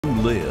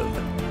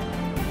live.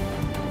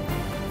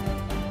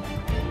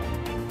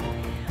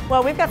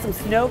 Well, we've got some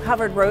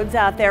snow-covered roads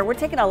out there. We're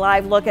taking a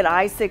live look at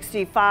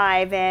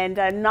I-65,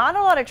 and not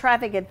a lot of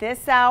traffic at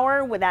this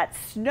hour. With that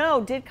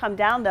snow did come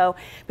down, though,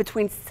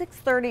 between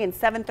 6:30 and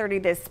 7:30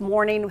 this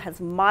morning.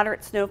 Has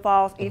moderate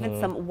snowfalls,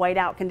 even some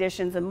whiteout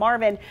conditions. And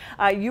Marvin,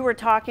 you were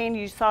talking,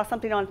 you saw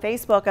something on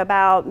Facebook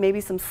about maybe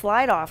some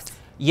slide-offs.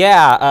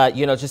 Yeah,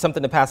 you know, just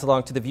something to pass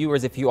along to the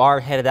viewers. If you are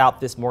headed out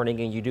this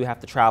morning and you do have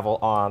to travel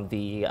on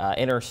the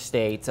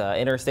Interstate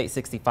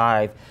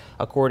 65,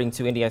 according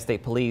to Indiana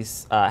State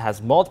Police,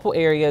 has multiple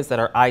areas that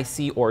are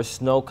icy or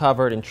snow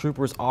covered, and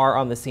troopers are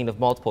on the scene of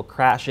multiple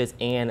crashes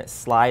and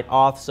slide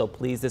offs. So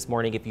please, this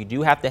morning, if you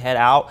do have to head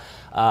out,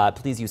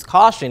 please use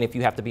caution if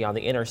you have to be on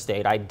the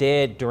interstate. I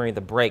did, during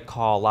the break,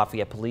 call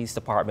Lafayette Police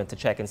Department to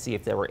check and see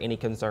if there were any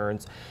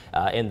concerns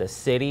in the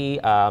city,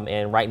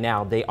 and right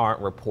now they aren't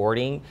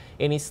reporting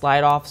any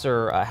slide offs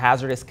or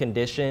hazardous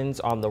conditions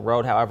on the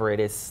road. However, it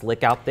is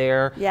slick out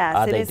there.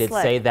 Yes, they did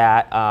slick. say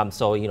that.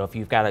 So, you know, if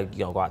you've got to,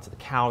 go out to the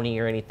county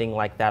or anything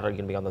like that, or you're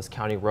going to be on those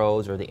county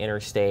roads or the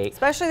interstate.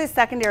 Especially the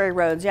secondary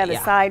roads, the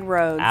side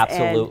roads.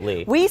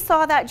 Absolutely. And we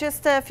saw that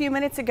just a few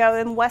minutes ago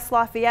in West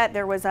Lafayette.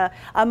 There was a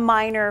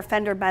minor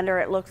fender bender,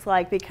 it looks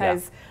like,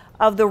 because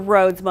of the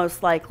roads,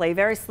 most likely.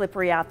 Very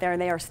slippery out there,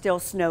 and they are still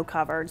snow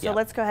covered. So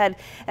let's go ahead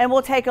and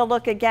we'll take a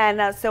look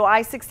again. So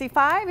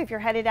I-65, if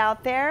you're headed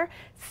out there,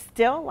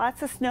 still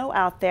lots of snow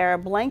out there, a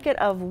blanket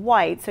of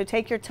white. So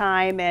take your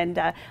time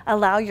and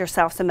allow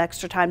yourself some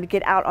extra time to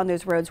get out on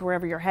those roads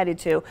wherever you're headed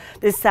to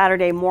this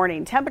Saturday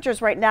morning.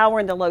 Temperatures right now,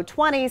 we're in the low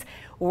 20s.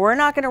 We're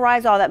not going to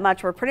rise all that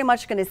much. We're pretty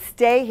much going to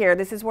stay here.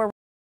 This is where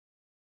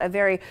a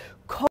very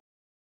cold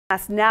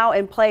now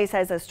in place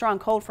as a strong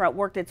cold front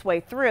worked its way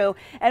through,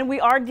 and we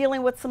are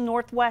dealing with some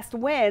northwest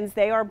winds.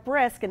 They are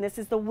brisk, and this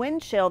is the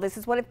wind chill. This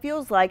is what it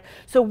feels like.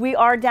 So we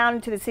are down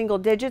into the single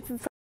digits in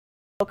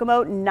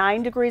Kokomo,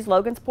 9 degrees,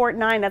 Logansport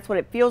 9, that's what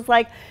it feels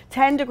like,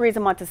 10 degrees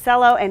in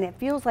Monticello, and it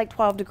feels like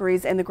 12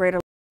 degrees in the greater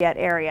Lafayette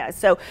area.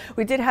 So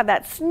we did have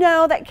that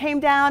snow that came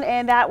down,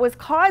 and that was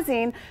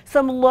causing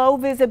some low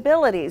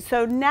visibility.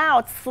 So now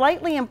it's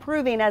slightly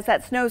improving as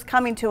that snow is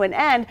coming to an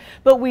end,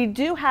 but we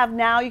do have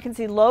now, you can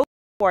see low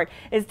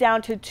is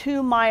down to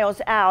 2 miles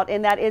out,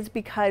 and that is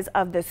because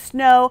of the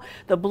snow,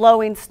 the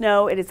blowing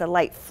snow. It is a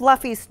light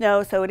fluffy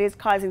snow, so it is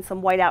causing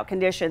some whiteout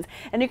conditions.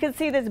 And you can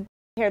see this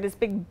here, this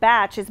big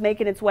batch is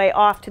making its way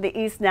off to the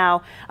east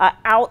now,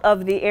 out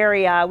of the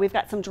area. We've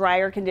got some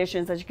drier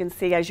conditions, as you can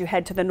see, as you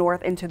head to the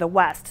north and to the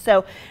west.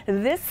 So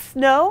this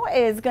snow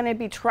is going to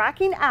be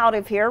tracking out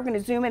of here. We're going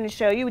to zoom in and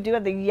show you. We do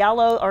have the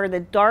yellow, or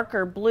the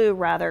darker blue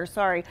rather,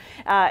 sorry,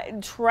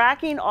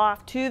 tracking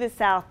off to the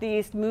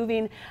southeast,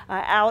 moving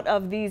out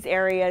of these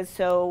areas.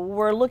 So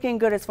we're looking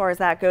good as far as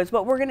that goes,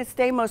 but we're going to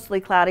stay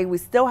mostly cloudy. We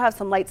still have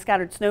some light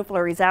scattered snow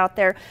flurries out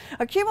there.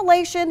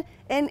 Accumulation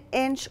an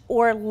inch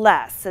or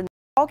less. And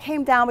all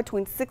came down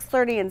between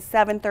 6:30 and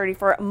 7:30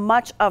 for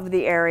much of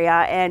the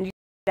area, and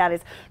that is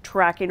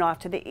tracking off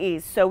to the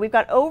east. So we've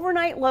got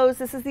overnight lows.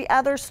 This is the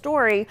other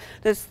story.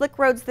 Those slick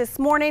roads this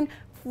morning,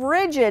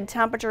 frigid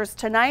temperatures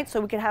tonight, so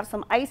we could have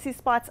some icy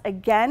spots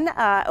again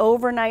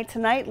overnight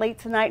tonight, late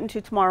tonight into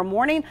tomorrow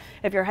morning.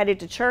 If you're headed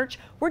to church,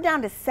 we're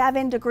down to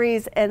 7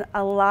 degrees in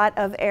a lot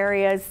of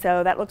areas,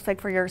 so that looks like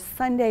for your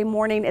Sunday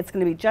morning it's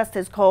going to be just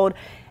as cold.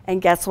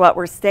 And guess what?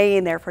 We're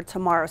staying there for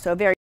tomorrow. So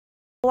very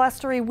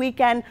blustery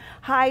weekend.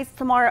 Highs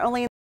tomorrow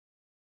only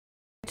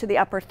to the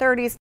upper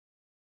 30s.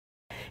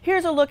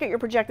 Here's a look at your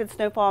projected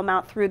snowfall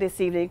amount through this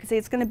evening. You can see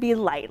it's going to be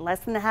light, less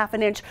than a half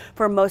an inch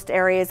for most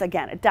areas.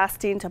 Again, a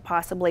dusting to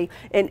possibly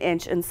an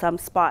inch in some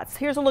spots.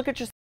 Here's a look at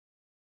your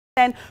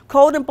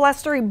cold and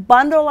blustery.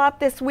 Bundle up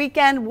this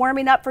weekend,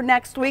 warming up for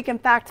next week. In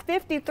fact,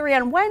 53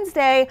 on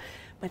Wednesday.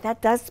 But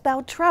that does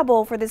spell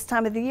trouble for this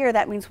time of the year.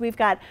 That means we've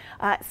got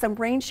some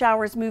rain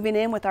showers moving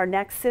in with our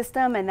next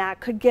system, and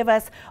that could give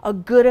us a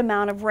good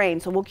amount of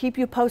rain. So we'll keep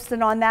you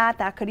posted on that.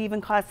 That could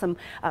even cause some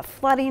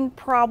flooding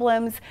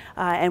problems,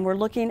 and we're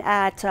looking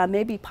at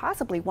maybe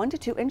possibly 1 to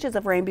 2 inches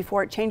of rain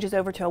before it changes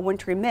over to a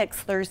wintry mix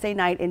Thursday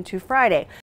night into Friday.